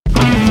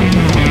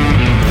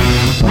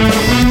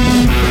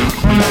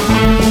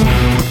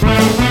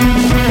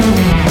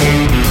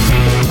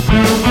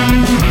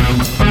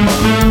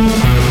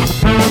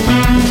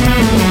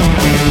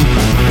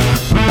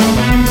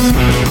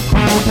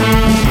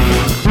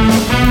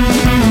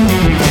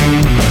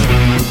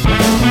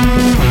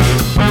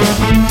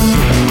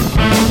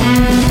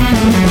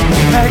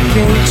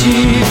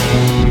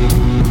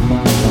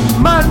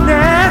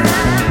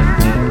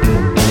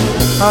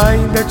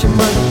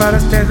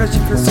terras de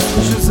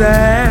Francisco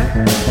José.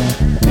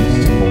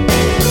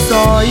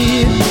 Só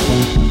ir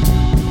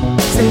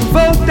sem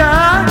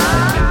voltar,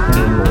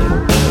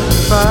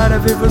 para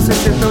ver você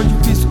ser tão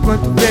difícil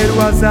quanto ver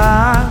o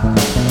azar.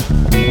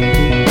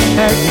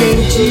 É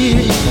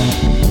quente,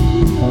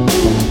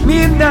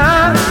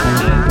 mina,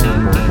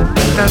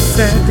 tá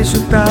certo em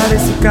chutar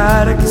esse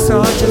cara que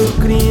só te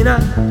azucrina.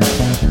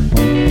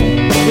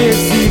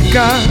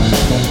 Resica,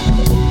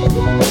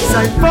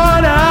 sai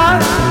fora,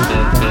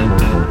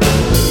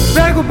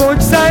 pega o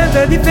bonde, sai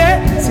andando e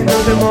vê se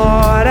não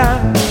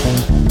demora.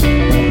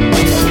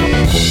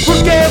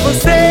 Porque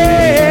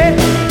você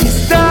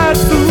está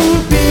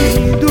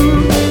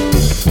subindo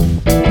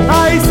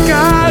a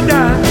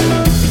escada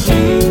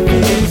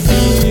invisível.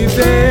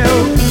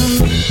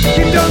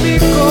 Então me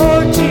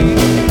conte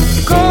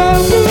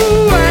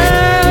como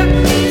é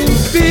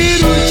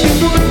subir o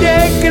último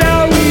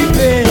degrau e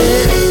ver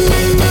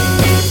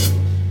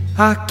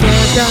a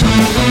queda.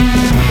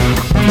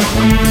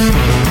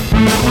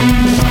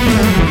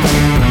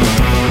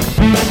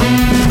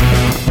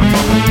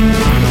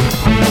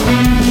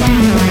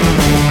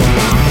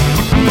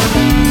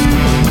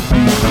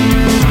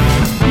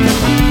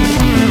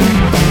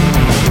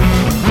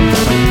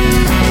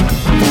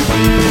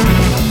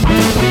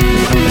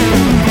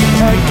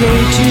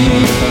 Quente,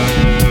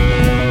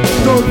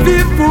 tô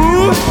vivo.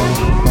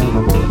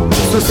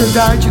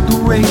 Sociedade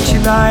doente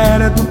na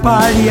era do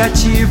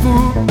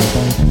paliativo.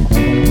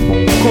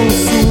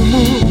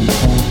 Consumo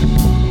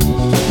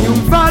e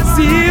um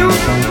vazio.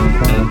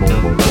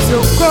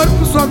 Seu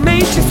corpo, sua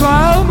mente,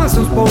 sua alma,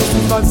 seus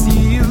bolsos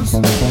vazios.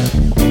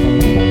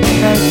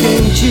 É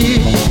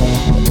quente,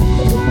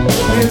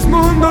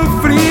 mesmo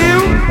no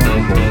frio.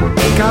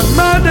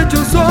 Camada de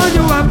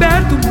ozônio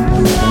aberto,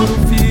 mundo por um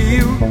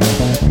fio.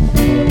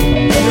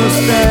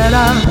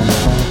 Biosfera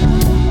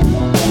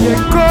e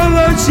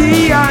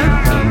ecologia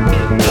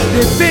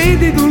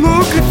dependem do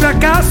lucro e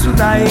fracasso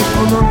da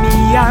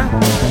economia.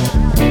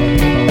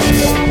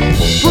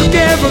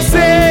 Porque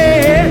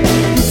você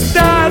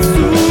está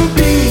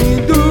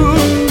subindo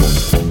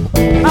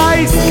a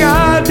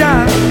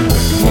escada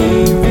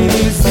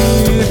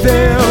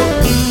invisível.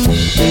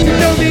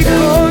 Então me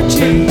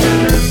conte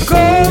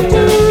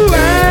como é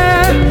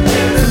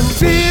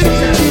subir o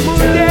último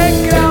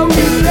degrau e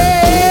ler.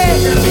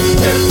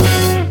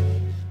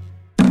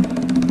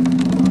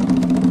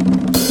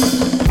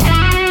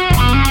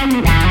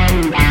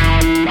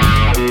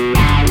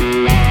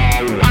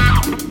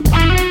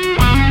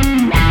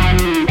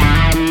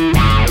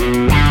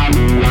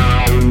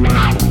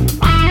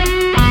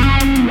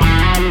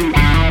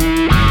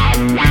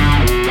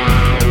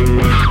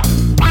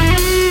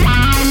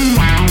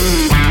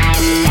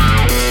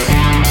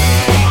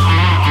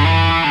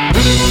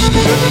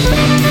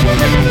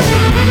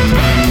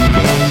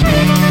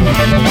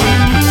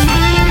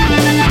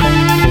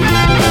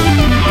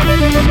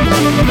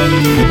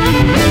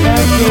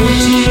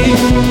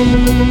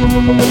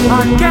 A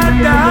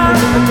queda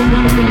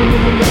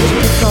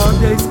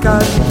sobe a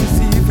escada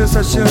invisível, se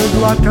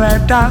achando o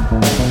atleta.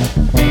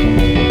 O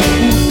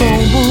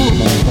tombo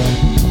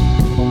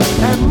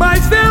é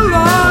mais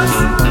veloz.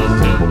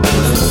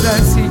 O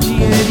sucesso e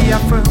dinheiro e a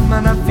fama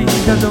na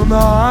vida dão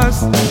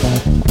nós.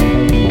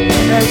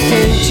 É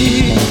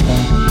quente,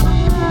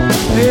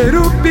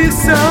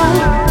 erupção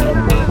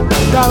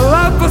da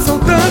lava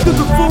soltando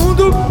do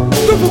fundo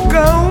do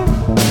vulcão.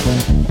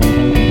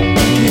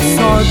 Que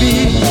sobe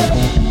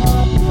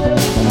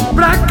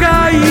pra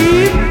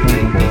cair,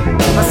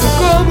 assim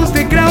como os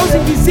degraus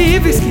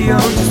invisíveis que hão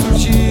de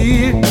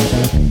surgir.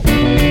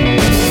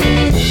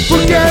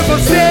 Porque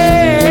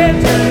você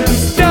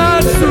está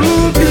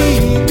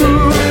subindo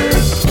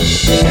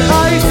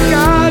a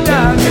escada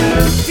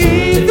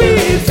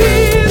invisível.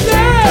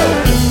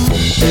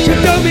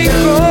 Então me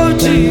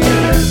conte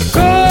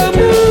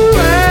como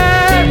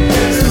é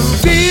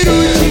subir o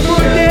último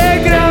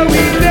degrau e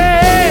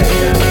ver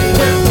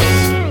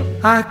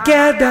a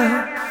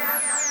queda.